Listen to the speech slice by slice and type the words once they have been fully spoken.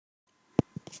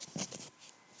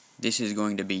This is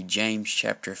going to be James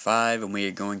chapter 5, and we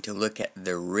are going to look at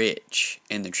the rich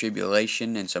in the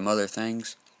tribulation and some other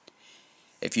things.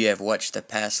 If you have watched the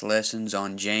past lessons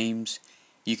on James,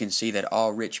 you can see that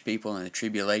all rich people in the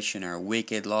tribulation are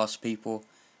wicked, lost people,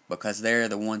 because they are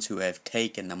the ones who have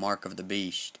taken the mark of the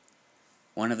beast.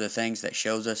 One of the things that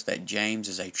shows us that James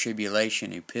is a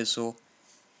tribulation epistle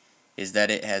is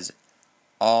that it has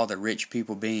all the rich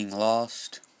people being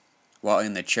lost, while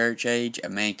in the church age a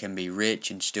man can be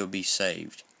rich and still be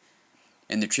saved.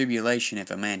 In the tribulation, if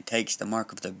a man takes the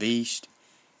mark of the beast,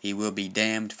 he will be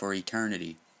damned for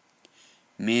eternity.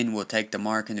 Men will take the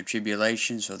mark in the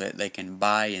tribulation so that they can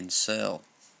buy and sell.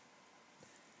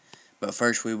 But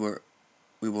first we will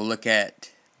look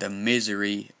at the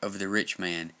misery of the rich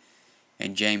man.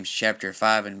 In James chapter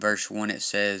 5 and verse 1 it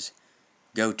says,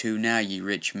 "Go to now, ye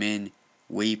rich men,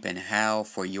 weep and howl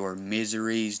for your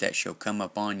miseries that shall come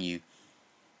upon you."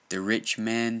 The rich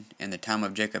man in the time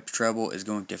of Jacob's trouble is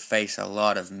going to face a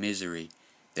lot of misery.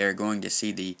 They are going to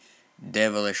see the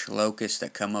devilish locusts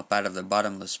that come up out of the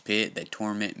bottomless pit that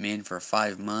torment men for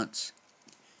 5 months.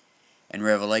 In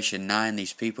Revelation 9,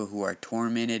 these people who are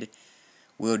tormented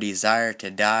will desire to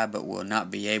die but will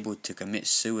not be able to commit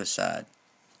suicide.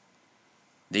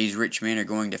 These rich men are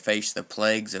going to face the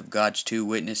plagues of God's two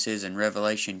witnesses in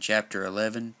Revelation chapter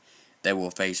 11. They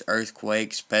will face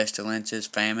earthquakes, pestilences,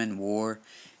 famine, war,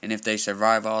 and if they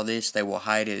survive all this, they will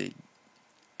hide it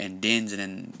in dens and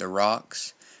in the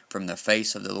rocks from the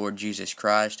face of the Lord Jesus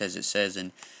Christ, as it says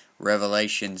in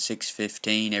Revelation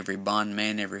 6:15, "Every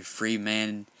bondman, every free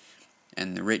man,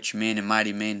 and the rich men and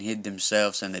mighty men hid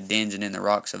themselves in the dens and in the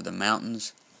rocks of the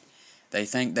mountains." They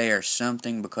think they are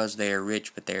something because they are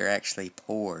rich, but they are actually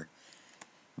poor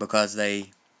because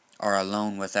they are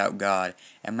alone without God.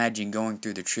 Imagine going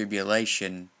through the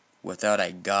tribulation without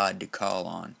a God to call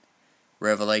on.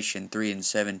 Revelation 3 and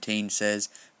 17 says,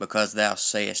 "Because thou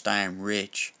sayest, I am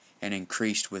rich, and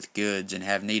increased with goods, and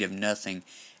have need of nothing,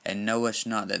 and knowest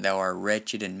not that thou art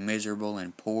wretched and miserable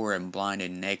and poor and blind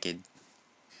and naked."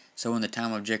 So in the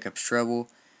time of Jacob's trouble,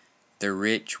 the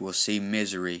rich will see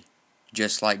misery,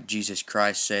 just like Jesus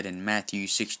Christ said in Matthew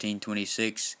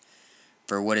 16:26,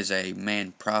 "For what is a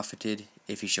man profited,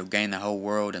 if he shall gain the whole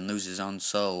world and lose his own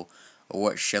soul? Or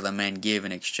what shall a man give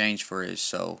in exchange for his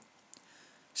soul?"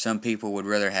 Some people would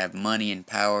rather have money and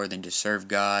power than to serve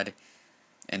God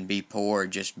and be poor or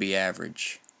just be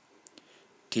average.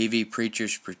 TV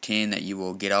preachers pretend that you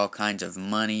will get all kinds of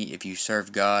money if you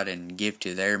serve God and give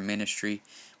to their ministry,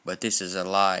 but this is a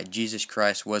lie. Jesus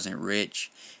Christ wasn't rich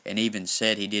and even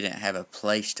said he didn't have a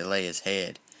place to lay his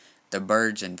head. The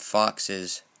birds and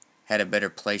foxes had a better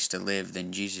place to live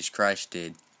than Jesus Christ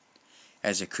did.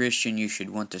 As a Christian, you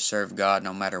should want to serve God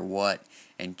no matter what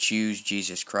and choose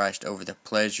Jesus Christ over the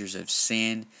pleasures of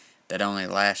sin that only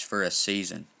last for a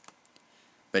season.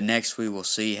 But next we will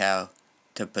see how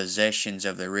the possessions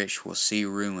of the rich will see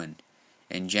ruin.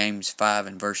 In James 5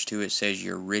 and verse 2 it says,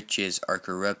 "Your riches are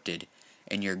corrupted,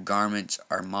 and your garments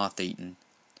are moth-eaten."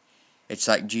 It's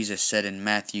like Jesus said in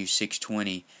Matthew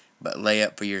 6:20, "But lay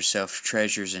up for yourselves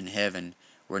treasures in heaven,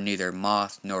 where neither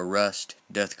moth nor rust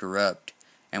doth corrupt,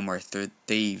 and where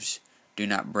thieves do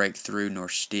not break through nor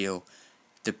steal."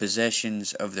 The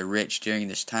possessions of the rich during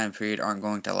this time period aren't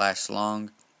going to last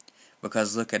long,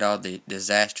 because look at all the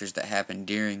disasters that happened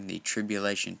during the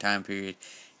tribulation time period.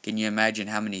 Can you imagine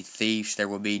how many thieves there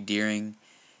will be during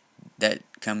that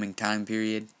coming time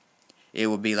period? It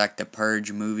will be like the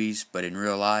Purge movies, but in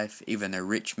real life. Even the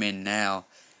rich men now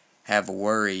have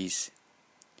worries,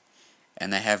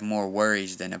 and they have more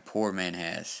worries than a poor man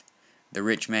has. The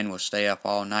rich man will stay up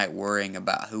all night worrying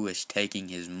about who is taking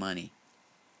his money.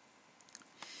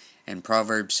 And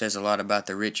Proverbs says a lot about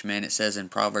the rich man. It says in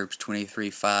Proverbs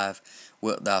 23:5,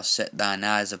 "Wilt thou set thine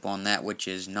eyes upon that which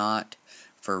is not?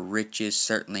 For riches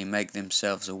certainly make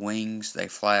themselves wings, they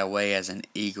fly away as an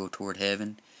eagle toward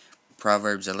heaven."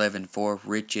 Proverbs 11:4,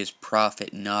 "Riches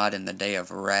profit not in the day of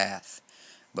wrath,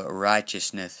 but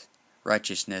righteousness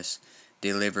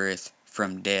delivereth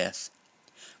from death."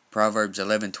 Proverbs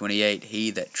 11:28, "He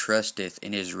that trusteth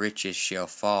in his riches shall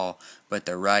fall, but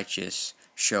the righteous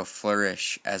shall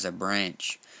flourish as a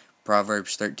branch."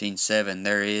 Proverbs 13:7,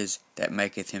 "There is that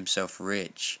maketh himself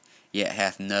rich, yet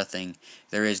hath nothing.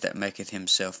 There is that maketh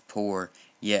himself poor,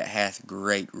 yet hath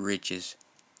great riches."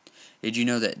 Did you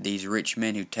know that these rich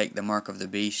men who take the mark of the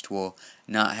beast will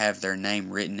not have their name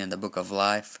written in the book of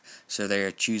life? So they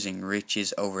are choosing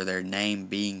riches over their name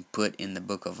being put in the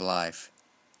book of life.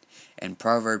 And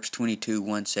Proverbs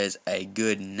 22:1 says, "A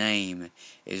good name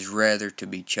is rather to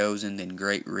be chosen than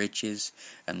great riches,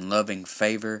 and loving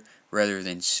favor rather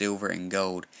than silver and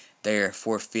gold." They are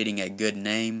forfeiting a good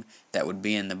name that would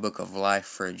be in the book of life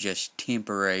for just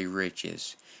temporary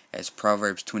riches. As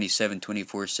Proverbs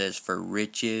 27:24 says, for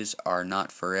riches are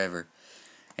not forever.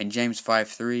 And James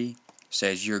 5:3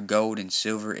 says, your gold and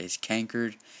silver is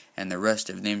cankered, and the rust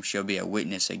of them shall be a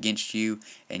witness against you,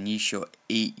 and ye shall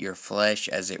eat your flesh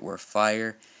as it were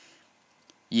fire.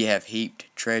 Ye have heaped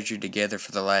treasure together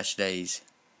for the last days.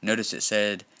 Notice it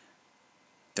said,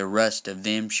 the rust of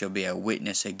them shall be a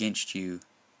witness against you.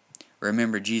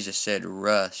 Remember, Jesus said,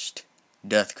 rust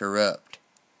doth corrupt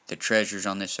the treasures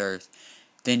on this earth.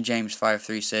 Then James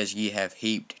 5:3 says, ye have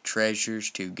heaped treasures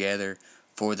together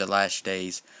for the last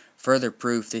days. Further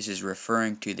proof this is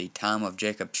referring to the time of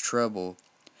Jacob's trouble,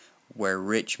 where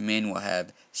rich men will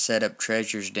have set up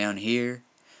treasures down here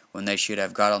when they should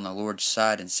have got on the Lord's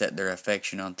side and set their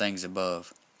affection on things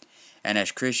above. And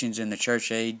as Christians in the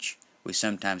church age, we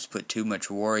sometimes put too much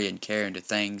worry and care into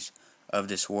things of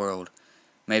this world.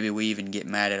 Maybe we even get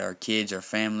mad at our kids or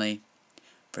family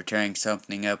for tearing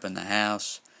something up in the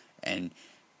house, and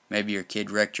maybe your kid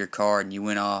wrecked your car and you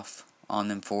went off on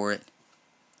them for it.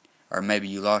 Or maybe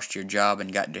you lost your job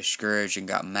and got discouraged and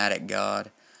got mad at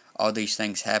God. All these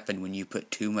things happen when you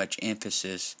put too much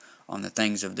emphasis on the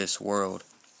things of this world.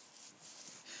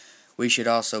 We should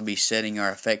also be setting our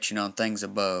affection on things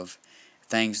above.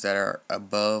 Things that are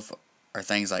above are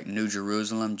things like New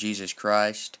Jerusalem, Jesus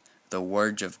Christ, the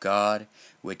words of God,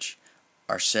 which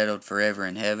are settled forever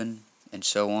in heaven, and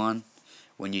so on.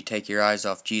 When you take your eyes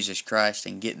off Jesus Christ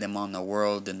and get them on the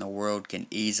world, then the world can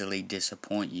easily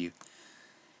disappoint you.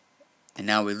 And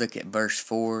now we look at verse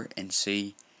 4 and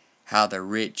see how the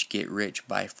rich get rich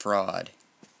by fraud.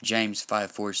 James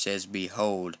 5:4 says,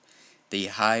 behold, the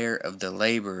hire of the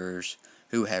laborers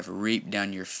who have reaped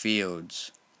down your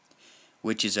fields,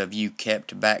 which is of you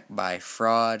kept back by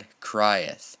fraud,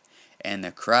 crieth, and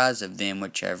the cries of them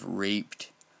which have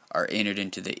reaped are entered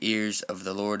into the ears of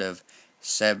the Lord of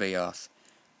Sabaoth.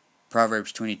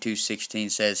 Proverbs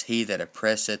 22:16 says, he that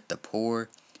oppresseth the poor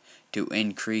to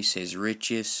increase his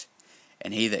riches,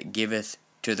 and he that giveth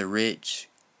to the rich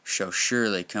shall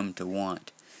surely come to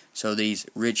want. So these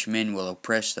rich men will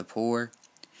oppress the poor,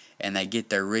 and they get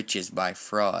their riches by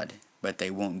fraud, but they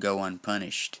won't go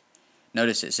unpunished.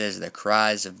 Notice it says, the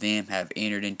cries of them have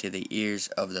entered into the ears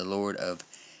of the Lord of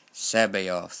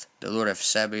Sabaoth. The Lord of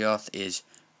Sabaoth is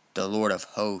the Lord of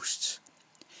hosts.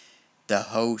 The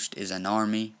host is an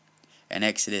army, and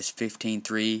Exodus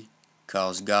 15:3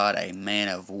 calls God a man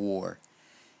of war.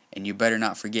 And you better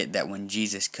not forget that when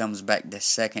Jesus comes back the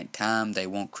second time, they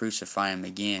won't crucify him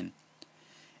again.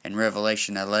 In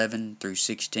Revelation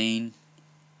 11-16,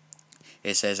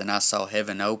 it says, and I saw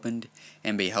heaven opened,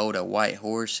 and behold a white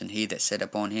horse, and he that sat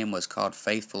upon him was called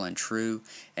Faithful and True,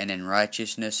 and in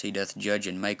righteousness he doth judge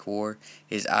and make war.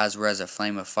 His eyes were as a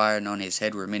flame of fire, and on his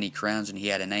head were many crowns, and he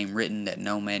had a name written that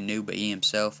no man knew but he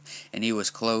himself. And he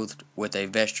was clothed with a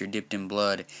vesture dipped in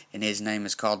blood, and his name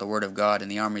is called the Word of God.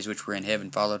 And the armies which were in heaven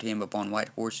followed him upon white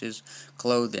horses,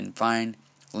 clothed in fine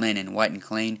linen, white and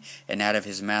clean, and out of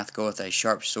his mouth goeth a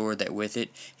sharp sword, that with it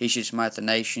he should smite the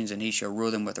nations, and he shall rule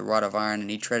them with a rod of iron, and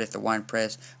he treadeth the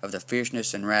winepress of the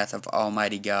fierceness and wrath of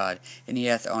Almighty God. And he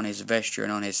hath on his vesture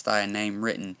and on his thigh a name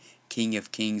written, King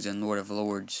of Kings and Lord of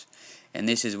Lords. And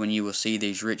this is when you will see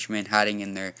these rich men hiding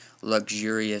in their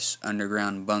luxurious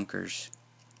underground bunkers.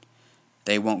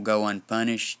 They won't go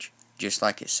unpunished, just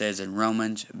like it says in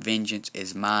Romans, vengeance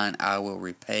is mine, I will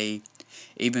repay.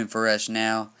 Even for us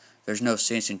now, there's no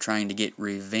sense in trying to get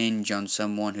revenge on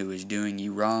someone who is doing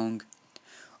you wrong,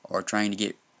 or trying to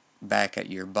get back at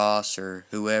your boss or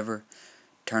whoever.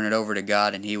 Turn it over to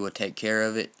God and he will take care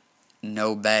of it.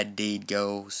 No bad deed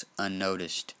goes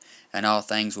unnoticed, and all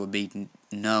things will be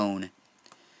known.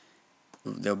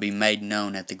 They'll be made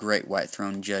known at the great white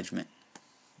throne judgment.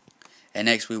 And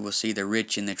next we will see the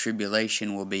rich in the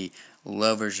tribulation will be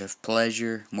lovers of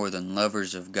pleasure more than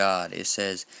lovers of God. It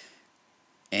says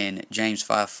in James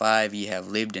 5:5, ye have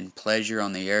lived in pleasure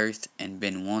on the earth, and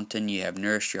been wanton, ye have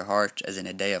nourished your hearts as in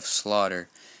a day of slaughter.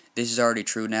 This is already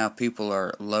true now. People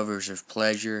are lovers of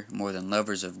pleasure more than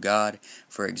lovers of God.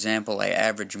 For example, an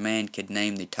average man could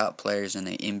name the top players in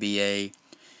the NBA,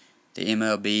 the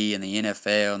MLB, and the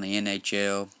NFL, and the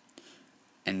NHL,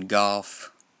 and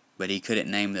golf, but he couldn't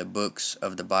name the books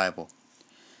of the Bible.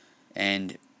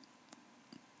 And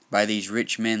by these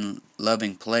rich men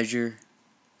loving pleasure,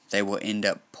 they will end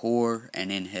up poor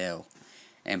and in hell.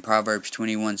 In Proverbs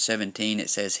 21:17 it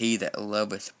says, he that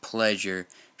loveth pleasure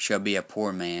shall be a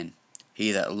poor man.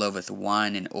 He that loveth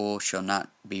wine and oil shall not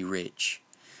be rich.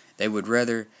 They would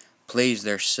rather please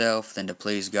their self than to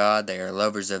please God. They are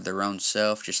lovers of their own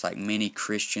self, just like many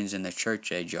Christians in the church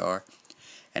age are.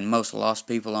 And most lost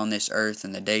people on this earth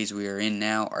in the days we are in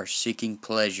now are seeking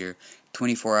pleasure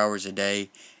 24 hours a day,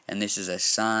 and this is a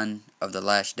sign of the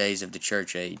last days of the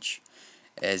church age.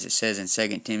 As it says in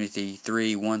 2 Timothy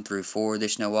 3, 1-4,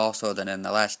 this know also that in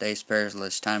the last days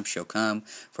perilous times shall come,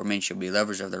 for men shall be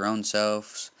lovers of their own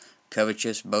selves,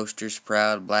 covetous, boasters,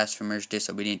 proud, blasphemers,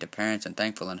 disobedient to parents,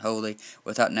 unthankful and holy,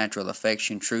 without natural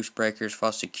affection, truce breakers,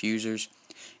 false accusers,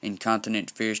 incontinent,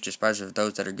 fierce, despisers of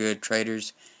those that are good,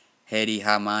 traitors, heady,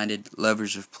 high-minded,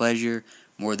 lovers of pleasure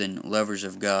more than lovers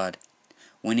of God.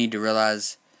 We need to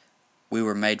realize we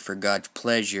were made for God's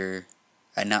pleasure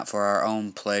and not for our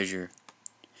own pleasure.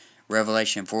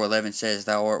 Revelation 4:11 says,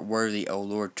 Thou art worthy, O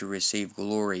Lord, to receive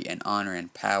glory and honor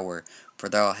and power, for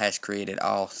Thou hast created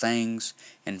all things,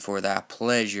 and for Thy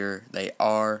pleasure they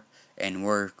are and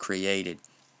were created.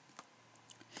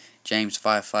 James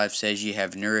 5:5 says, Ye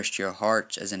have nourished your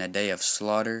hearts as in a day of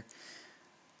slaughter.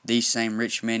 These same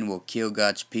rich men will kill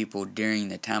God's people during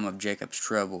the time of Jacob's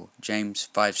trouble. James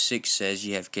 5:6 says,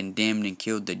 Ye have condemned and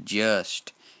killed the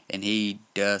just, and he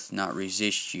doth not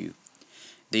resist you.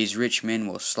 These rich men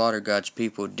will slaughter God's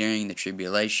people during the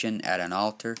tribulation at an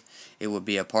altar. It will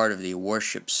be a part of the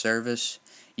worship service.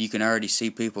 You can already see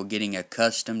people getting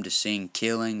accustomed to seeing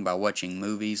killing by watching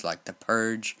movies like The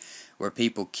Purge, where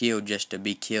people kill just to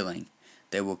be killing.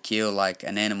 They will kill like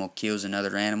an animal kills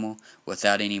another animal,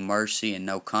 without any mercy and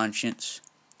no conscience.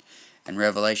 And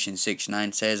Revelation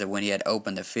 6:9 says that when he had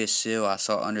opened the fifth seal, I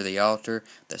saw under the altar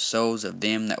the souls of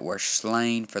them that were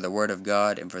slain for the word of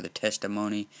God and for the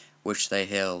testimony which they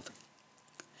held.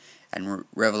 And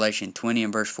Revelation 20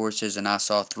 and verse 4 says, And I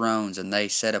saw thrones, and they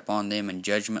sat upon them, and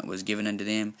judgment was given unto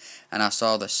them. And I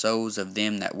saw the souls of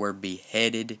them that were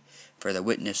beheaded for the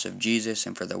witness of Jesus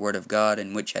and for the word of God,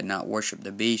 and which had not worshipped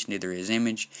the beast, neither his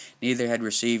image, neither had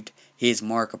received his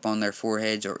mark upon their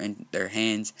foreheads or in their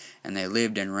hands, and they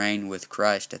lived and reigned with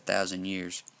Christ 1,000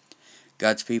 years.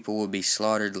 God's people will be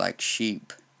slaughtered like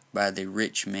sheep by the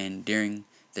rich men during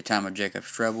the time of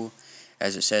Jacob's trouble,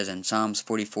 as it says in Psalms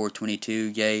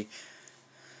 44:22, Yea,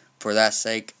 for thy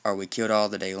sake are we killed all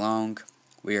the day long,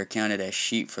 we are counted as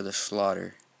sheep for the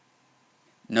slaughter.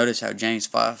 Notice how James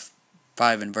 5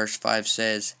 and verse 5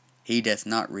 says, He doth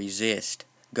not resist.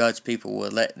 God's people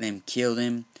will let them kill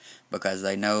them because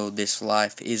they know this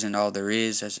life isn't all there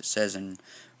is, as it says in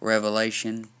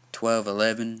Revelation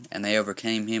 12:11, and they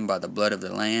overcame him by the blood of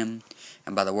the Lamb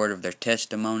and by the word of their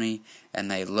testimony,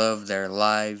 and they loved their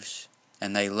lives,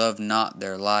 and they loved not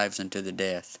their lives unto the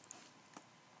death.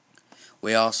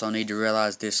 We also need to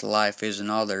realize this life isn't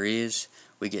all there is.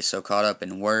 We get so caught up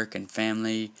in work and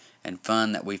family and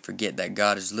fun that we forget that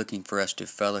God is looking for us to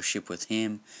fellowship with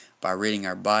Him by reading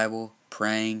our Bible,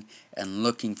 praying, and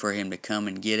looking for Him to come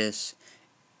and get us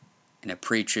in a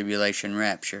pre-tribulation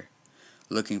rapture,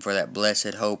 looking for that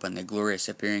blessed hope and the glorious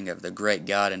appearing of the great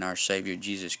God and our Savior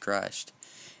Jesus Christ.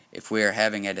 If we are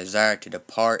having a desire to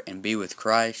depart and be with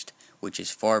Christ, which is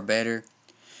far better,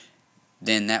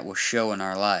 then that will show in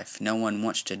our life. No one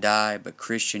wants to die, but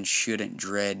Christians shouldn't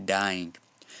dread dying.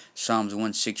 Psalms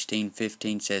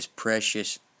 116:15 says,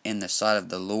 Precious in the sight of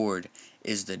the Lord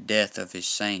is the death of his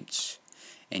saints.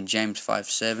 And James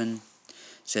 5:7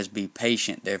 says, Be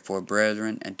patient, therefore,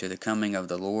 brethren, unto the coming of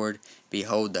the Lord.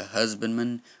 Behold, the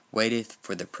husbandman waiteth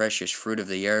for the precious fruit of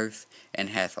the earth, and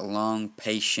hath long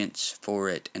patience for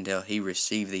it, until he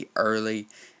receive the early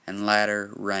and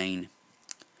latter rain.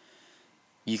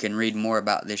 You can read more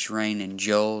about this rain in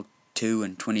Joel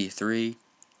 2:23,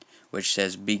 which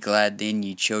says, Be glad then,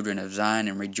 ye children of Zion,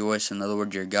 and rejoice in the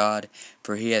Lord your God,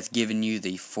 for he hath given you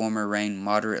the former rain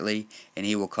moderately, and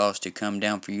he will cause to come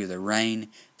down for you the rain,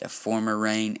 the former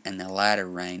rain, and the latter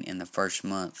rain in the first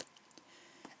month.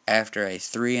 After a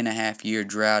 3.5 year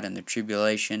drought in the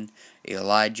tribulation,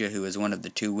 Elijah, who is one of the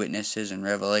two witnesses in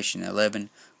Revelation 11,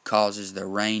 causes the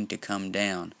rain to come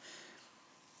down.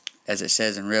 As it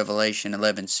says in Revelation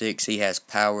 11:6, he has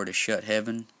power to shut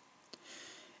heaven.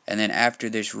 And then after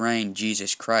this rain,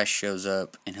 Jesus Christ shows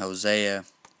up in Hosea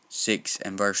 6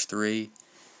 and verse 3.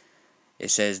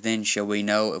 It says, Then shall we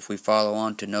know, if we follow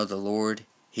on to know the Lord,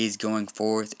 his going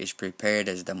forth is prepared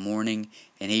as the morning,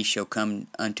 and he shall come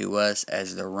unto us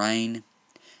as the rain,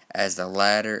 as the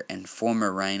latter and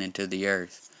former rain unto the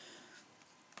earth.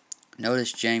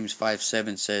 Notice James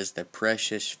 5:7 says, the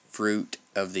precious fruit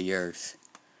of the earth.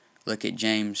 Look at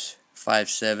James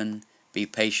 5:7. Be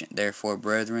patient, therefore,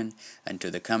 brethren, unto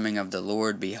the coming of the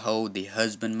Lord. Behold, the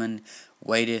husbandman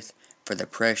waiteth for the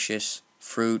precious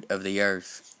fruit of the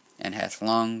earth, and hath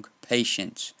long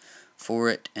patience for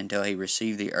it, until he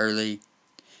receive the early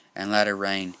and latter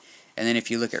rain. And then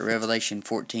if you look at Revelation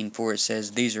 14:4, it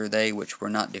says, These are they which were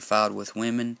not defiled with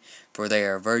women, for they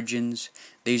are virgins.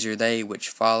 These are they which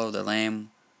follow the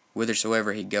Lamb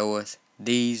whithersoever he goeth.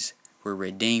 These were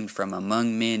redeemed from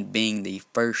among men, being the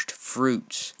first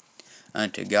fruits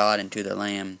unto God and to the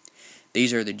Lamb.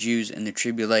 These are the Jews in the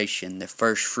tribulation, the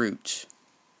first fruits.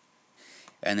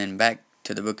 And then back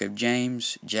to the book of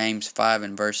James, James 5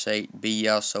 and verse 8, Be ye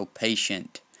also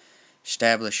patient,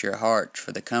 establish your hearts,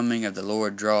 for the coming of the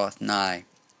Lord draweth nigh.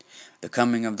 The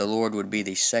coming of the Lord would be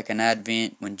the second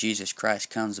advent, when Jesus Christ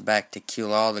comes back to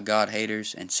kill all the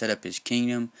God-haters and set up his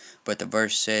kingdom. But the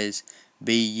verse says,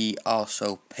 Be ye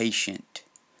also patient.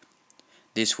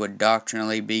 This would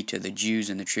doctrinally be to the Jews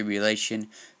in the tribulation,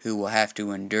 who will have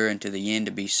to endure unto the end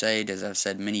to be saved, as I've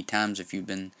said many times if you've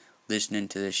been listening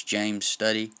to this James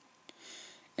study.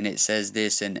 And it says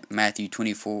this in Matthew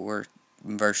 24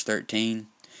 verse 13.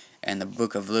 And the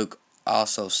book of Luke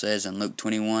also says in Luke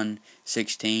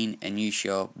 21:16, And you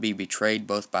shall be betrayed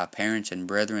both by parents and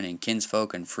brethren and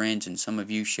kinsfolk and friends, and some of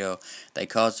you shall they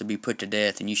cause to be put to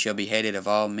death, and you shall be hated of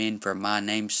all men for my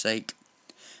name's sake.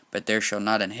 But there shall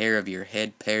not an hair of your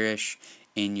head perish.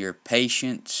 In your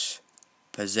patience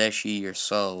possess ye your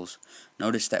souls.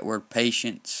 Notice that word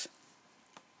patience,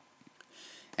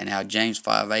 and how James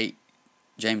 5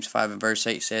 and verse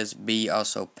 8 says, Be ye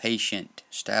also patient,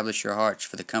 establish your hearts,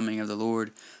 for the coming of the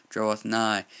Lord draweth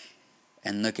nigh.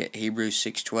 And look at Hebrews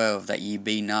 6:12, that ye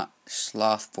be not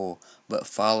slothful, but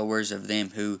followers of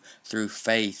them who through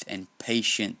faith and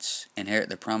patience inherit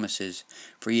the promises.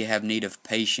 For ye have need of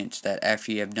patience, that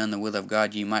after ye have done the will of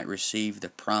God ye might receive the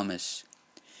promise.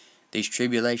 These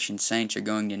tribulation saints are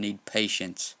going to need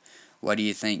patience. What do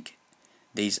you think?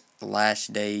 These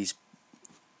last days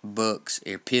books,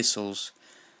 epistles,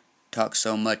 talk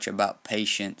so much about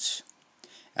patience,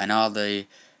 and all the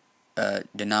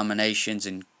denominations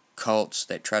and cults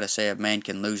that try to say a man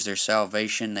can lose their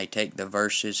salvation, they take the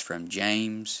verses from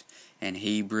James and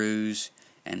Hebrews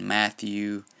and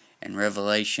Matthew and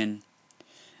Revelation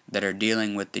that are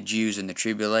dealing with the Jews in the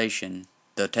tribulation.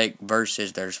 They'll take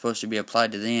verses that are supposed to be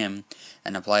applied to them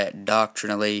and apply it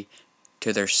doctrinally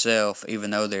to their self,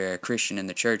 even though they're a Christian in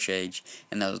the church age,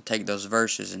 and they'll take those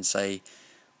verses and say,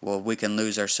 well, we can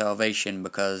lose our salvation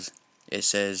because it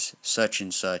says such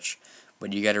and such.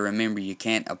 But you got to remember, you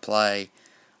can't apply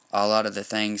a lot of the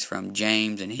things from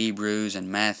James and Hebrews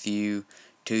and Matthew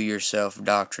to yourself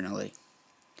doctrinally.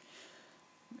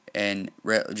 And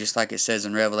just like it says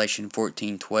in Revelation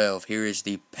 14:12, here is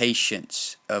the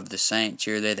patience of the saints.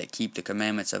 Here are they that keep the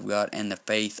commandments of God and the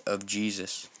faith of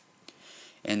Jesus.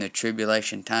 In the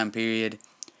tribulation time period,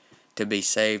 to be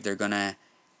saved, they're going to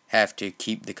have to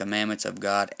keep the commandments of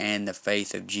God and the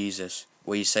faith of Jesus.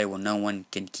 Well, you say, well, no one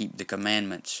can keep the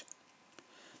commandments.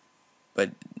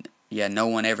 But, yeah, no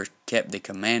one ever kept the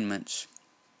commandments.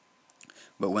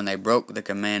 But when they broke the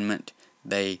commandment,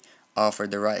 they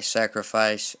offered the right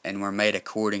sacrifice and were made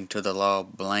according to the law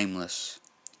blameless.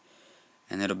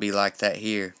 And it'll be like that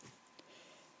here.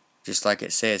 Just like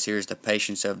it says, here's the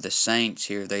patience of the saints.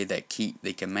 Here are they that keep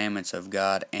the commandments of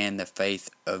God and the faith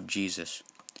of Jesus.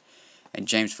 And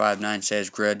James 5:9 says,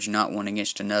 Grudge not one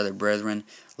against another, brethren,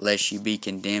 lest ye be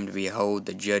condemned. Behold,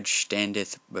 the judge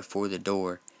standeth before the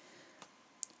door.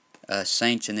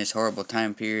 Saints in this horrible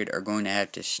time period are going to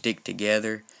have to stick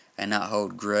together and not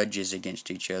hold grudges against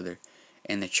each other.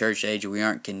 In the church age, we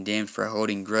aren't condemned for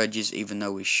holding grudges, even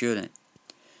though we shouldn't.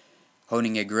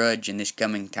 Holding a grudge in this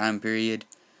coming time period,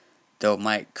 though,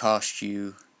 might cost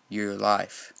you your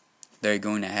life. They're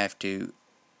going to have to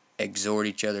exhort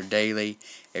each other daily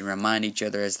and remind each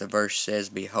other, as the verse says,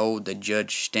 Behold, the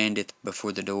judge standeth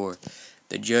before the door.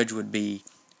 The judge would be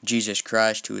Jesus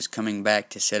Christ, who is coming back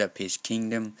to set up his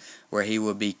kingdom, where he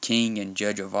will be king and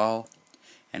judge of all.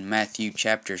 And Matthew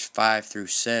chapters 5 through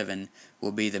 7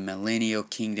 will be the millennial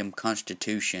kingdom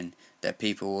constitution that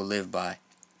people will live by.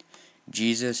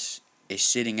 Jesus is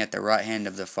sitting at the right hand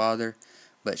of the Father,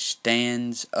 but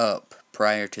stands up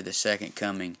prior to the second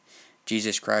coming.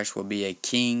 Jesus Christ will be a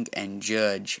king and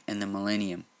judge in the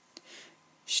millennium.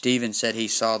 Stephen said he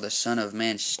saw the Son of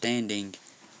Man standing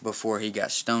before he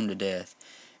got stoned to death.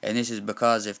 And this is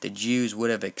because if the Jews would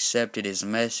have accepted his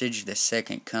message, the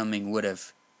second coming would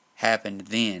have happened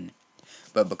then.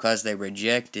 But because they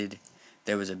rejected,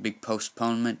 there was a big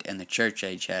postponement and the church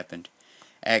age happened.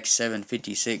 Acts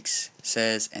 7:56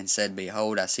 says, And said,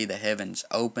 Behold, I see the heavens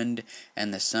opened,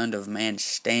 and the Son of Man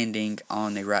standing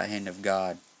on the right hand of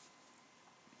God.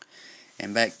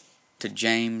 And back to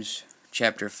James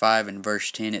chapter 5 and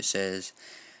verse 10, it says,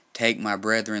 Take my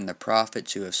brethren the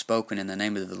prophets who have spoken in the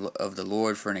name of the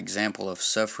Lord for an example of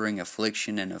suffering,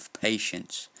 affliction, and of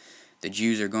patience. The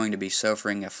Jews are going to be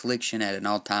suffering affliction at an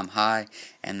all-time high,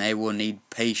 and they will need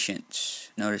patience.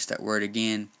 Notice that word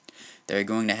again. They're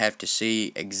going to have to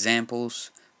see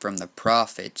examples from the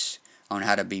prophets on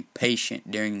how to be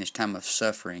patient during this time of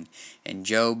suffering. And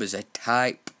Job is a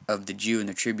type of the Jew in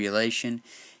the tribulation.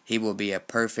 He will be a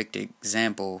perfect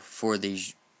example for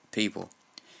these people.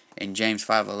 In James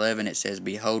 5:11 it says,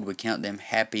 "Behold, we count them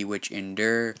happy which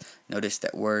endure." Notice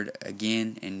that word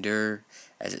again, endure,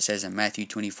 as it says in Matthew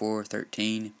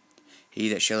 24:13. "He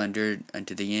that shall endure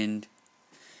unto the end."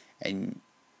 And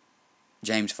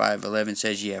James 5:11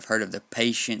 says, "Ye have heard of the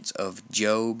patience of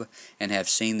Job, and have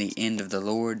seen the end of the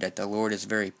Lord, that the Lord is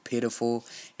very pitiful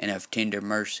and of tender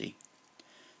mercy."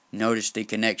 Notice the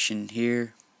connection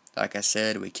here. Like I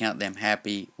said, we count them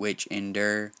happy which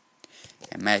endure.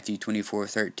 And Matthew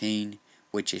 24:13,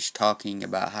 which is talking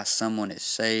about how someone is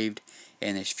saved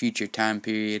in this future time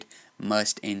period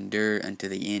must endure unto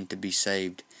the end to be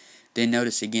saved. Then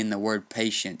notice again the word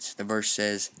patience. The verse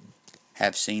says,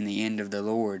 "Have seen the end of the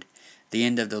Lord." The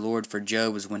end of the Lord for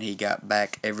Job was when he got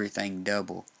back everything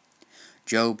double.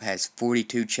 Job has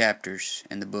 42 chapters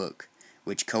in the book,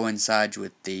 which coincides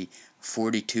with the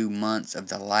 42 months of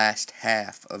the last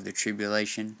half of the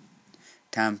tribulation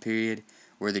time period,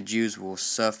 where the Jews will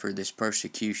suffer this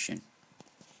persecution.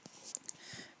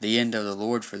 The end of the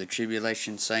Lord for the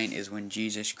tribulation saint is when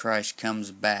Jesus Christ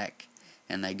comes back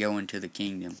and they go into the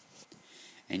kingdom.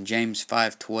 And James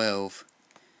 5:12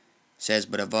 says,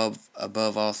 "But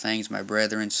above all things, my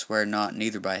brethren, swear not,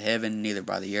 neither by heaven, neither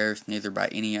by the earth, neither by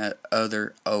any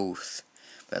other oath,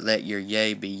 but let your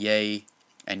yea be yea,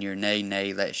 and your nay,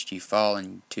 nay, lest ye fall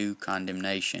into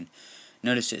condemnation."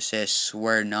 Notice it says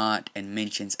swear not and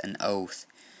mentions an oath.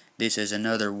 This is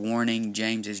another warning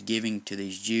James is giving to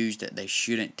these Jews that they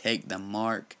shouldn't take the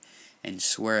mark and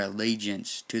swear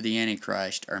allegiance to the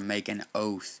Antichrist or make an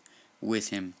oath with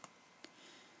him.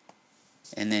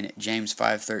 And then James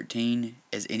 5:13,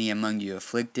 "Is any among you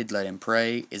afflicted? Let him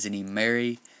pray. Is any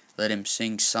merry? Let him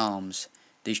sing psalms."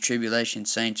 These tribulation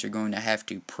saints are going to have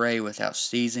to pray without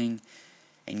ceasing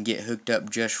and get hooked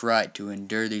up just right to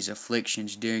endure these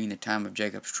afflictions during the time of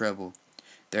Jacob's trouble.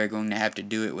 They're going to have to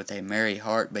do it with a merry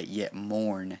heart, but yet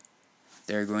mourn.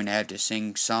 They're going to have to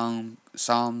sing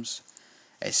psalms.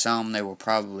 A psalm they will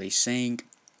probably sing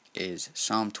is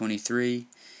Psalm 23.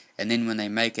 And then when they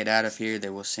make it out of here, they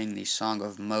will sing the Song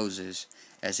of Moses,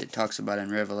 as it talks about in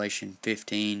Revelation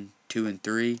 15:2 and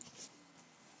 3.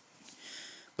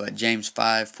 But James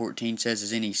 5:14 says,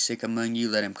 "Is any sick among you?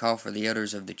 Let him call for the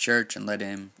elders of the church, and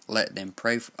let them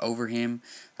pray over him,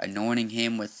 anointing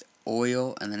him with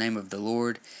oil in the name of the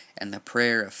Lord. And the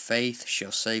prayer of faith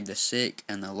shall save the sick,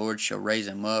 and the Lord shall raise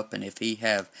him up. And if he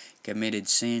have committed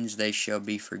sins, they shall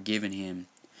be forgiven him."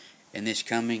 In this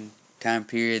coming time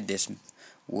period, this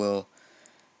will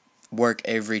work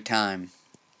every time.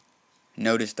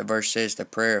 Notice the verse says, "The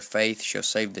prayer of faith shall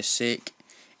save the sick."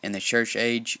 In the church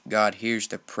age, God hears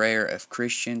the prayer of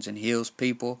Christians and heals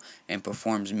people and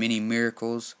performs many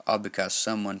miracles, all because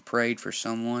someone prayed for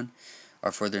someone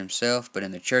or for themselves. But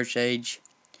in the church age,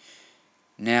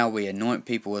 now we anoint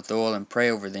people with oil and pray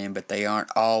over them, but they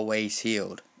aren't always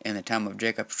healed. In the time of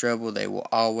Jacob's trouble, they will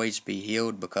always be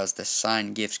healed because the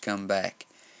sign gifts come back.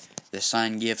 The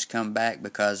sign gifts come back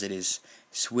because it is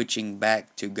switching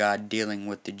back to God dealing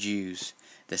with the Jews.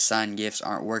 The sign gifts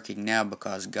aren't working now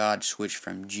because God switched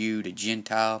from Jew to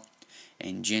Gentile,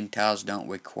 and Gentiles don't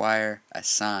require a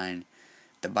sign.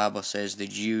 The Bible says the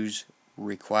Jews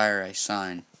require a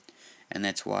sign, and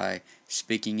that's why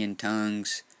speaking in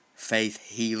tongues, faith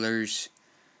healers,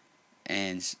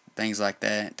 and things like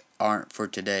that aren't for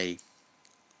today.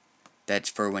 That's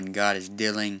for when God is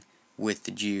dealing with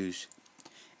the Jews.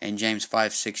 And James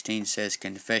 5:16 says,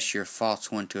 "Confess your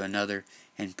faults one to another,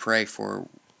 and pray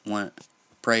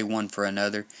one for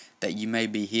another, that you may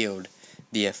be healed.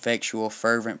 The effectual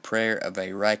fervent prayer of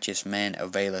a righteous man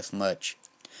availeth much."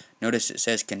 Notice it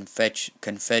says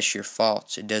confess your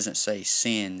faults. It doesn't say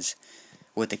sins.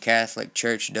 What the Catholic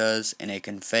Church does in a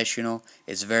confessional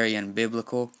is very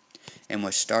unbiblical and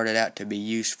was started out to be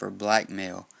used for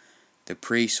blackmail. The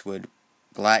priest would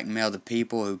blackmail the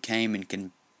people who came and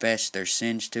confessed their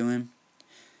sins to him.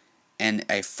 And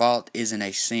a fault isn't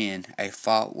a sin. A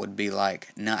fault would be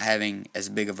like not having as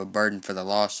big of a burden for the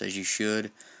lost as you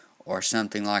should, or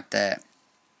something like that.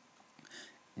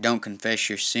 Don't confess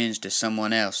your sins to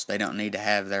someone else. They don't need to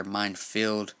have their mind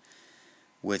filled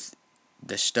with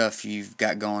the stuff you've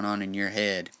got going on in your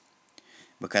head,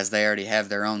 because they already have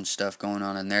their own stuff going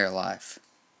on in their life.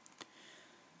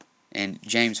 And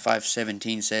James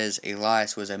 5:17 says,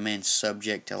 "Elias was a man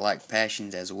subject to like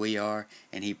passions as we are,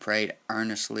 and he prayed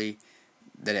earnestly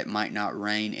that it might not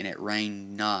rain, and it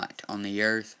rained not on the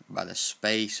earth by the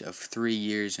space of 3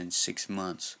 years and 6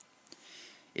 months.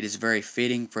 It is very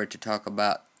fitting for it to talk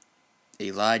about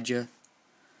Elijah,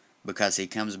 because he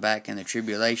comes back in the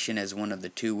tribulation as one of the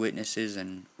two witnesses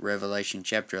in Revelation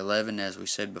chapter 11, as we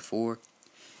said before,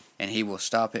 and he will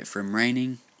stop it from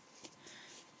raining.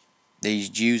 These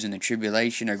Jews in the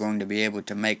tribulation are going to be able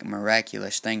to make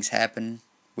miraculous things happen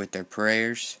with their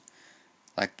prayers.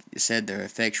 Like it said, the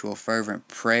effectual fervent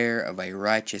prayer of a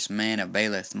righteous man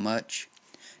availeth much.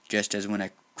 Just as when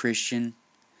a Christian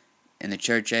in the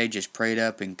church age is prayed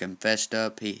up and confessed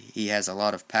up, he has a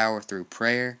lot of power through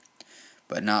prayer,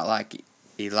 but not like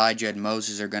Elijah and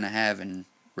Moses are going to have in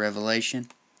Revelation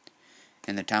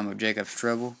in the time of Jacob's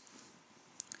trouble.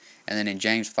 And then in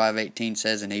James 5:18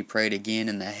 says, and he prayed again,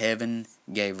 and the heaven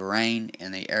gave rain,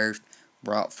 and the earth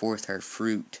brought forth her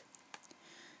fruit.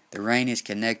 The rain is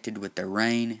connected with the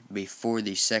rain before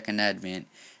the second advent,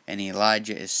 and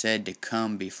Elijah is said to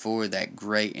come before that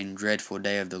great and dreadful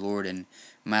day of the Lord in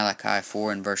Malachi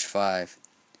 4 and verse 5.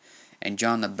 And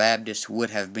John the Baptist would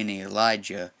have been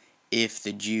Elijah if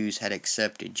the Jews had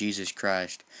accepted Jesus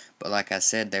Christ. But like I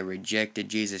said, they rejected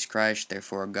Jesus Christ,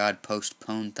 therefore God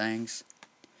postponed things.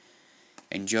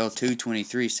 And Joel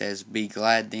 2:23 says, be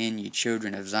glad then, ye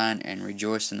children of Zion, and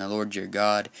rejoice in the Lord your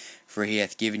God, for he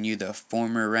hath given you the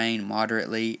former rain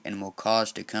moderately, and will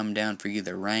cause to come down for you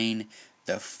the rain,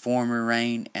 the former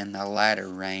rain, and the latter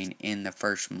rain in the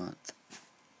first month.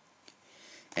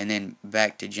 And then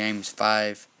back to James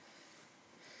 5,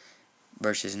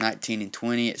 verses 19 and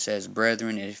 20, it says,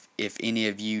 brethren, if any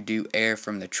of you do err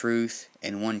from the truth,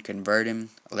 and one convert him,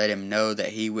 let him know that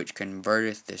he which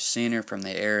converteth the sinner from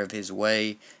the error of his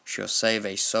way shall save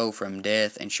a soul from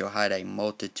death, and shall hide a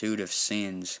multitude of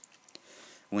sins.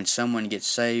 When someone gets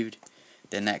saved,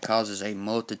 then that causes a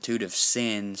multitude of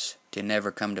sins to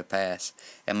never come to pass.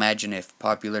 Imagine if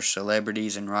popular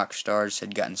celebrities and rock stars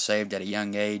had gotten saved at a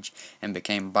young age and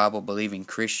became Bible-believing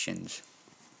Christians.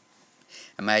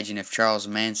 Imagine if Charles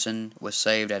Manson was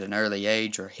saved at an early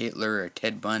age, or Hitler, or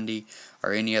Ted Bundy,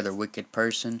 or any other wicked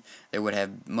person. There would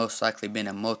have most likely been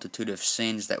a multitude of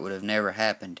sins that would have never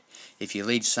happened. If you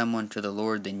lead someone to the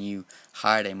Lord, then you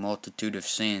hide a multitude of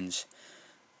sins.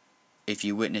 If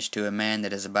you witness to a man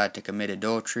that is about to commit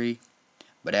adultery,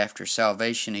 but after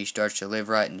salvation he starts to live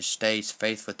right and stays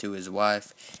faithful to his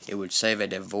wife, it would save a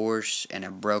divorce and a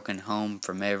broken home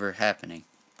from ever happening.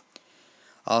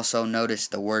 Also notice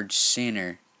the word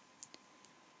sinner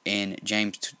in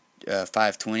James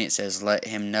 5:20. It says, let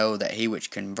him know that he which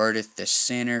converteth the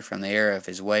sinner from the error of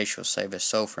his way shall save a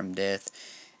soul from death,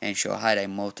 and shall hide a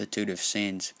multitude of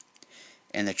sins.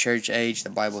 In the church age, the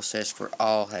Bible says, for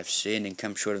all have sinned and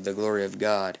come short of the glory of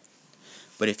God.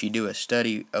 But if you do a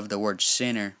study of the word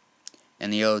sinner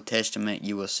in the Old Testament,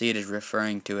 you will see it as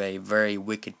referring to a very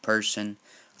wicked person,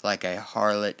 like a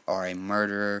harlot or a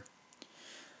murderer.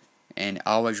 And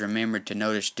always remember to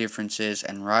notice differences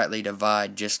and rightly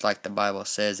divide, just like the Bible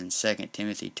says in 2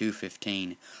 Timothy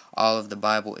 2:15. All of the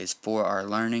Bible is for our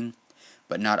learning,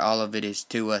 but not all of it is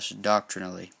to us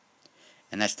doctrinally.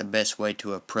 And that's the best way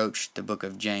to approach the book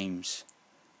of James.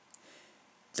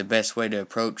 The best way to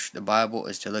approach the Bible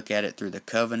is to look at it through the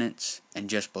covenants and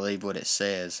just believe what it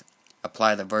says.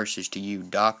 Apply the verses to you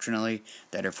doctrinally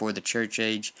that are for the church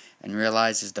age, and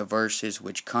realizes the verses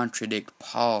which contradict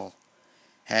Paul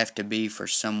have to be for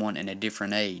someone in a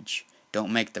different age.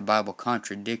 Don't make the Bible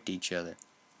contradict each other.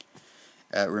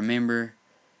 Remember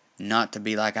not to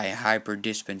be like a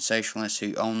hyper-dispensationalist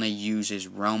who only uses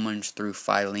Romans through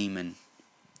Philemon.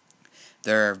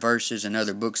 There are verses in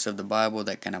other books of the Bible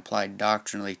that can apply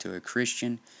doctrinally to a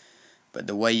Christian, but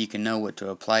the way you can know what to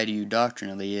apply to you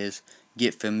doctrinally is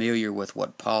get familiar with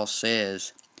what Paul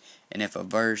says, and if a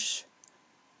verse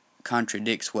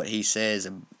contradicts what he says,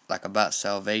 like about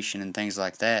salvation and things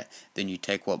like that, then you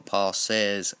take what Paul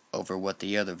says over what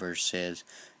the other verse says.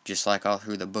 Just like all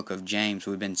through the book of James,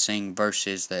 we've been seeing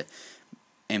verses that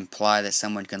imply that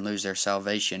someone can lose their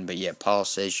salvation, but yet Paul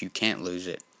says you can't lose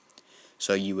it.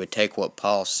 So you would take what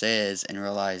Paul says and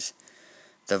realize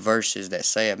the verses that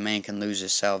say a man can lose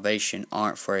his salvation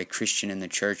aren't for a Christian in the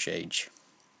church age.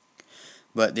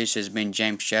 But this has been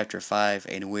James chapter 5,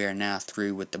 and we are now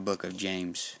through with the book of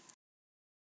James.